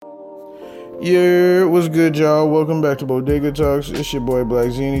Yeah, what's good, y'all? Welcome back to Bodega Talks. It's your boy Black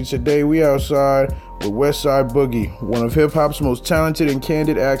Zini. Today we outside with Westside Boogie, one of hip-hop's most talented and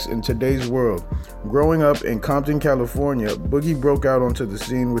candid acts in today's world. Growing up in Compton, California, Boogie broke out onto the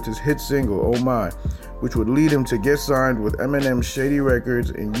scene with his hit single, Oh My, which would lead him to get signed with Eminem's Shady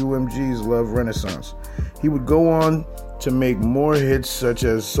Records and UMG's Love Renaissance. He would go on to make more hits such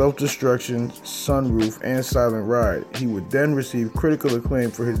as Self-Destruction, Sunroof, and Silent Ride. He would then receive critical acclaim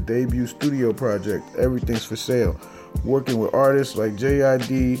for his debut studio project, Everything's for Sale, working with artists like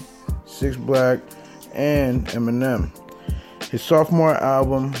J.I.D., 6lack, and Eminem. His sophomore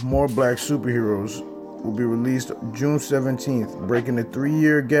album, More Black Superheroes, will be released June 17th, breaking the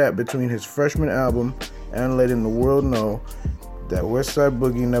 3-year gap between his freshman album and letting the world know that Westside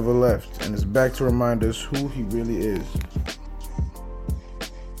Boogie never left and is back to remind us who he really is.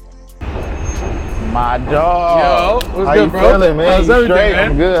 My dog. Yo, what's How good, you bro? feeling, man? How's You everything, straight?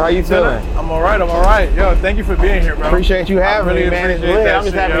 man? I'm good. How you feeling? I'm all right. Yo, thank you for being here, bro. Appreciate you having really me, man. It's appreciate lit. that I'm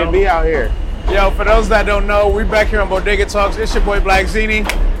just shit, happy yo. to be out here. Yo, for those that don't know, we're back here on Bodega Talks. It's your boy Black Zini.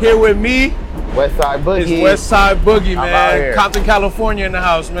 Here with me Westside Boogie. is Westside Boogie, I'm out here. man. Compton, California in the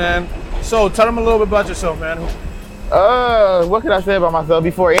house, man. So tell them a little bit about yourself, man. What could I say about myself?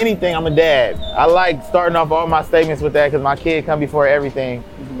 Before anything, I'm a dad. I like starting off all my statements with that because my kid come before everything.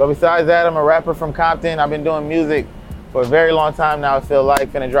 But besides that, I'm a rapper from Compton. I've been doing music for a very long time now, I feel like.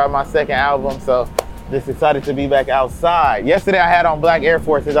 Finna drop my second album, so just excited to be back outside. Yesterday I had on black Air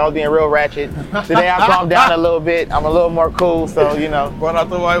Forces. I was being real ratchet. Today I calmed down a little bit. I'm a little more cool, so you know. Brought out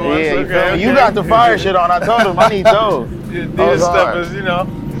the white ones. Yeah, Okay. you got the fire shit on. I told him I need those. These steppers, you know.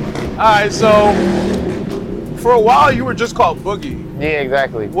 All right, so for a while you were just called Boogie. Yeah,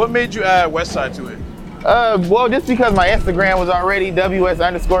 exactly. What made you add Westside to it? Well, just because my Instagram was already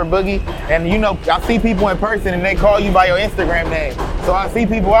WS_Boogie, and you know, I see people in person and they call you by your Instagram name. So I see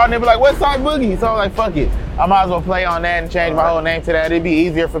people out and they be like, Westside Boogie. So I was like, fuck it. I might as well play on that and change my whole name to that. It'd be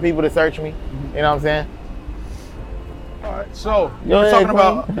easier for people to search me. You know what I'm saying? All right, so you Go were ahead, talking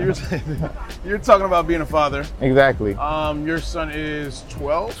about you're talking about being a father. Exactly. Your son is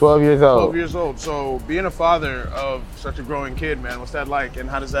 12? 12 years old. 12 years old. So being a father of such a growing kid, man, what's that like? And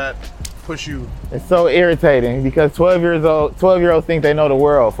how does that push you? It's so irritating because 12-year-olds think they know the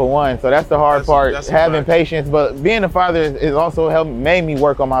world, for one. So that's the hard part, that's a having fact. patience. But being a father is also made me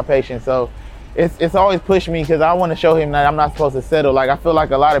work on my patience. So it's always pushed me because I want to show him that I'm not supposed to settle. Like, I feel like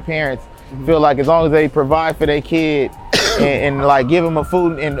a lot of parents feel like as long as they provide for their kid and like give them a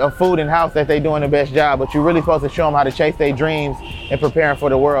food and house, that they doing the best job. But you're really supposed to show them how to chase their dreams and preparing for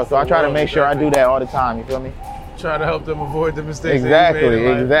the world. So I try to make sure I do that all the time. You feel me? Try to help them avoid the mistakes that you made in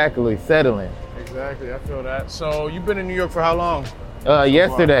life. Exactly. Settling. Exactly, I feel that. So you've been in New York for how long?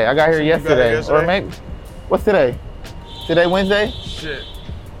 Yesterday. I got here yesterday. Or maybe, what's today? Today Wednesday? Shit.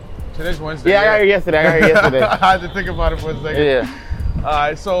 Today's Wednesday. Yeah, I got here yesterday. I had to think about it for a second. Yeah. All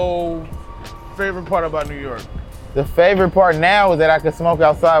right, so favorite part about New York? The favorite part now is that I can smoke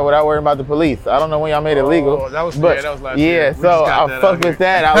outside without worrying about the police. I don't know when y'all made it legal. That was last yeah, year. so I fuck with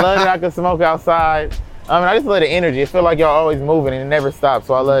that. I love that I can smoke outside. I mean, I just love the energy. I feel like y'all always moving and it never stops.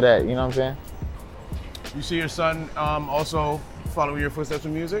 So I love that. You know what I'm saying? You see your son also following your footsteps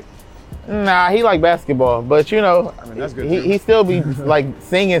in music? Nah, he like basketball, but you know, I mean, that's good too. he still be like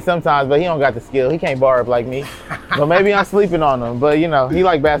singing sometimes, but he don't got the skill. He can't bar up like me. So maybe I'm sleeping on him, but you know, he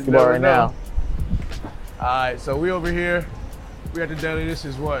like basketball right now. All right, so we over here. We at the deli. This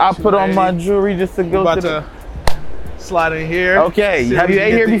is what? I put on my jewelry just to go about to the... slide in here. Okay, See have what you we ate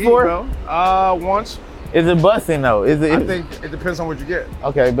get here to before? Eat, bro. Once. Is it busting though? Is it? I think it depends on what you get.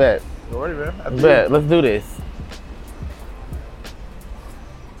 Okay, bet. Already, man. After Bet. you. Let's do this.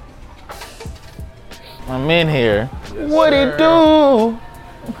 I'm in here. Yes, what sir. it do? All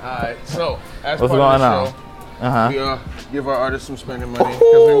right, so as What's part going of on? the show, we give our artists some spending money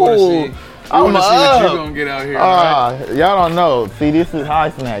because we want to see. We want to see what you're gonna get out here. Right? Y'all don't know. See, this is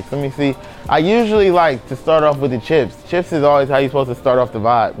high snacks. Let me see. I usually like to start off with the chips. Chips is always how you're supposed to start off the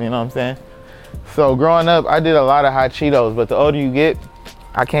vibe. You know what I'm saying? So growing up, I did a lot of hot Cheetos, but the older you get,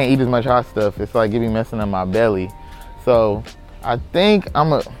 I can't eat as much hot stuff. It's like it be messing up my belly. So I think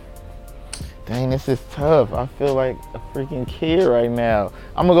dang, this is tough. I feel like a freaking kid right now.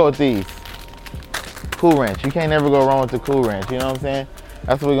 I'm gonna go with these. Cool Ranch. You can't never go wrong with the Cool Ranch. You know what I'm saying?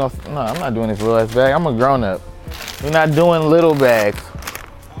 That's what we're gonna, no, I'm not doing this little ass bag. I'm a grown up. We're not doing little bags.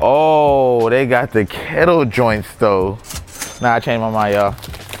 Oh, they got the kettle joints though. Nah, I changed my mind, y'all.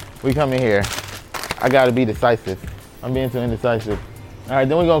 We come in here. I gotta be decisive. I'm being too indecisive. All right,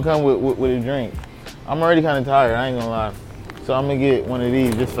 then we're gonna come with a drink. I'm already kind of tired, I ain't gonna lie. So I'm gonna get one of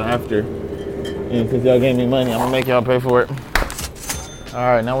these just for after. And since y'all gave me money, I'm gonna make y'all pay for it. All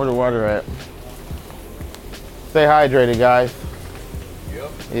right, now where the water at? Stay hydrated, guys.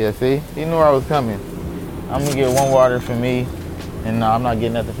 Yep. Yeah, see? He knew I was coming. I'm gonna get 1 water for me, and no, I'm not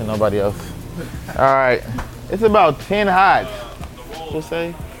getting nothing for nobody else. All right, it's about 10 hots. What'll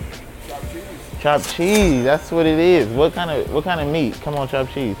say? Chopped cheese. That's what it is. What kind of meat? Come on,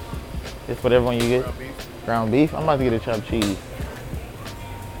 chopped cheese. It's whatever one you get. Ground beef. I'm about to get a chopped cheese.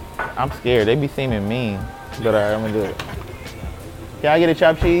 I'm scared. They be seeming mean, but all right, I'm gonna do it. Can I get a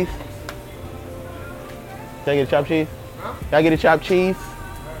chopped cheese? Can I get a chopped cheese? Can I get a chopped cheese?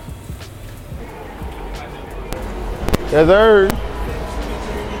 Yes, sir.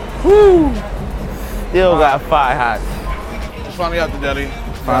 Woo! Still got 5 hots. Just finally out the deli.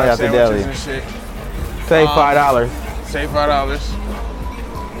 Finally out the deli. And shit. Save $5. Save $5.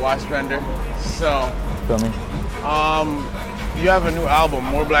 Why spender? So, Feel me? you have a new album,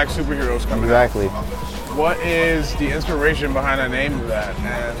 More Black Superheroes, coming Exactly. out. What is the inspiration behind the name of that,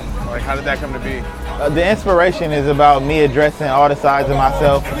 and like how did that come to be? The inspiration is about me addressing all the sides of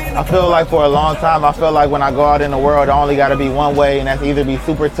myself. I feel like for a long time, I feel like when I go out in the world, I only got to be one way, and that's either be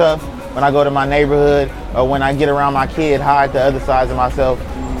super tough when I go to my neighborhood, or when I get around my kid, hide the other sides of myself.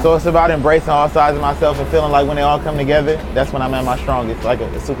 So it's about embracing all sides of myself and feeling like when they all come together, that's when I'm at my strongest, like a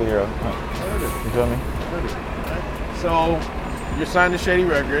superhero. You feel me? So, you're signed to Shady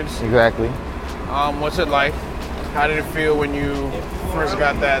Records. Exactly. What's it like? How did it feel when you first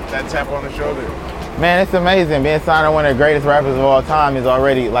got that tap on the shoulder? Man, it's amazing. Being signed to one of the greatest rappers of all time is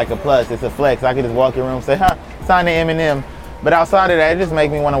already like a plus. It's a flex. I could just walk in the room and say, sign to Eminem. But outside of that, it just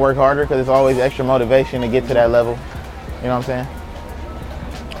makes me want to work harder because it's always extra motivation to get to that level. You know what I'm saying?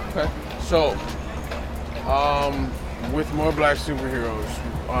 Okay. So, with More Black Superheroes,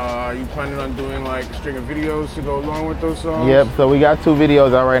 are you planning on doing like a string of videos to go along with those songs? Yep, so we got 2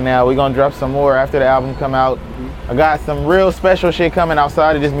 videos out right now. We're gonna drop some more after the album come out. I got some real special shit coming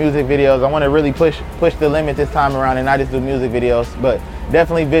outside of just music videos. I wanna really push the limit this time around and not just do music videos, but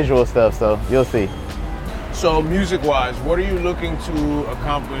definitely visual stuff, so you'll see. So music-wise, what are you looking to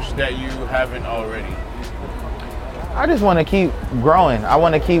accomplish that you haven't already? I just wanna keep growing. I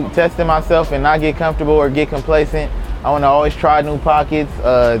wanna keep testing myself and not get comfortable or get complacent. I want to always try new pockets,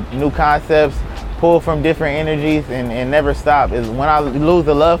 new concepts, pull from different energies, and never stop. Is when I lose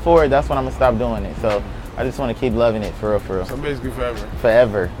the love for it, that's when I'm gonna stop doing it. So I just want to keep loving it for real, for real. So basically forever.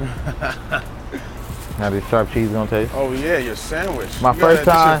 Forever. How this chopped cheese gonna taste? Oh yeah, your sandwich. My first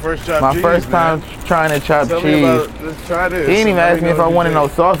time trying to chop cheese. Let's try this. He didn't even ask me if I wanted no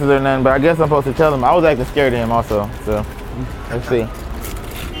sauces or nothing, but I guess I'm supposed to tell him. I was acting scared of him also. So let's see.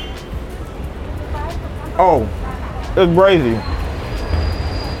 Oh. It's crazy.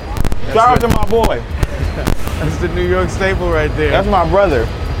 Shout out to my boy. That's the New York staple right there. That's my brother.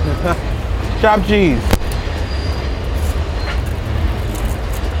 Chopped cheese.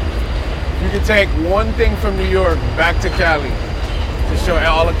 You could take one thing from New York back to Cali to show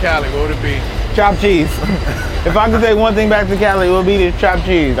all of Cali, what would it be? Chopped cheese. If I could take one thing back to Cali, it would be this chopped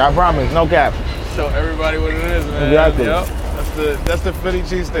cheese. I promise, no cap. Show everybody what it is, man. Exactly. Yep. That's the Philly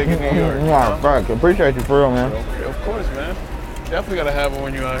cheesesteak in New York. Yeah, fuck. Appreciate you for real, man. Okay, of course, man. Definitely gotta have one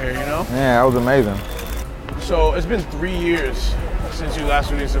when you're out here, you know? Yeah, that was amazing. So it's been 3 years since you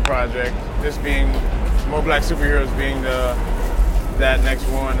last released a project. This being More Black Superheroes being that next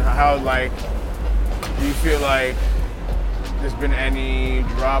one. How do you feel like there's been any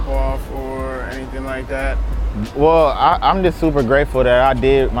drop off or anything like that? Well, I'm just super grateful that I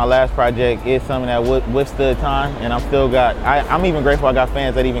did my last project. It's something that withstood time, and I'm even grateful I got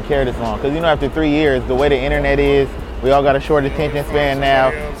fans that even care this long. Because after 3 years, the way the internet is, we all got a short attention span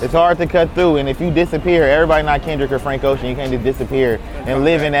now. It's hard to cut through, and if you disappear, everybody not Kendrick or Frank Ocean, you can't just disappear and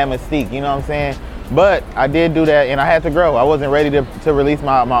live in that mystique, you know what I'm saying? But I did do that, and I had to grow. I wasn't ready to release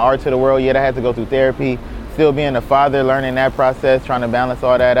my art to the world yet. I had to go through therapy, still being a father, learning that process, trying to balance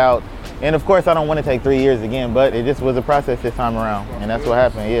all that out. And of course, I don't want to take 3 years again, but it just was a process this time around, and that's what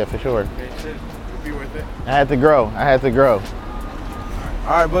happened. Yeah, for sure. Be worth it. I had to grow. All right,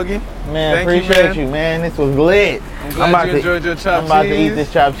 Boogie. Man, appreciate you, man. This was lit. I'm glad you enjoyed your chopped cheese. I'm about to eat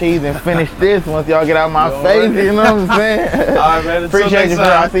this chopped cheese and finish this once y'all get out my face. You know what I'm saying? All right, man. Appreciate you, bro.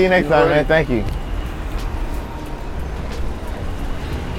 I'll see you next time, man. Thank you.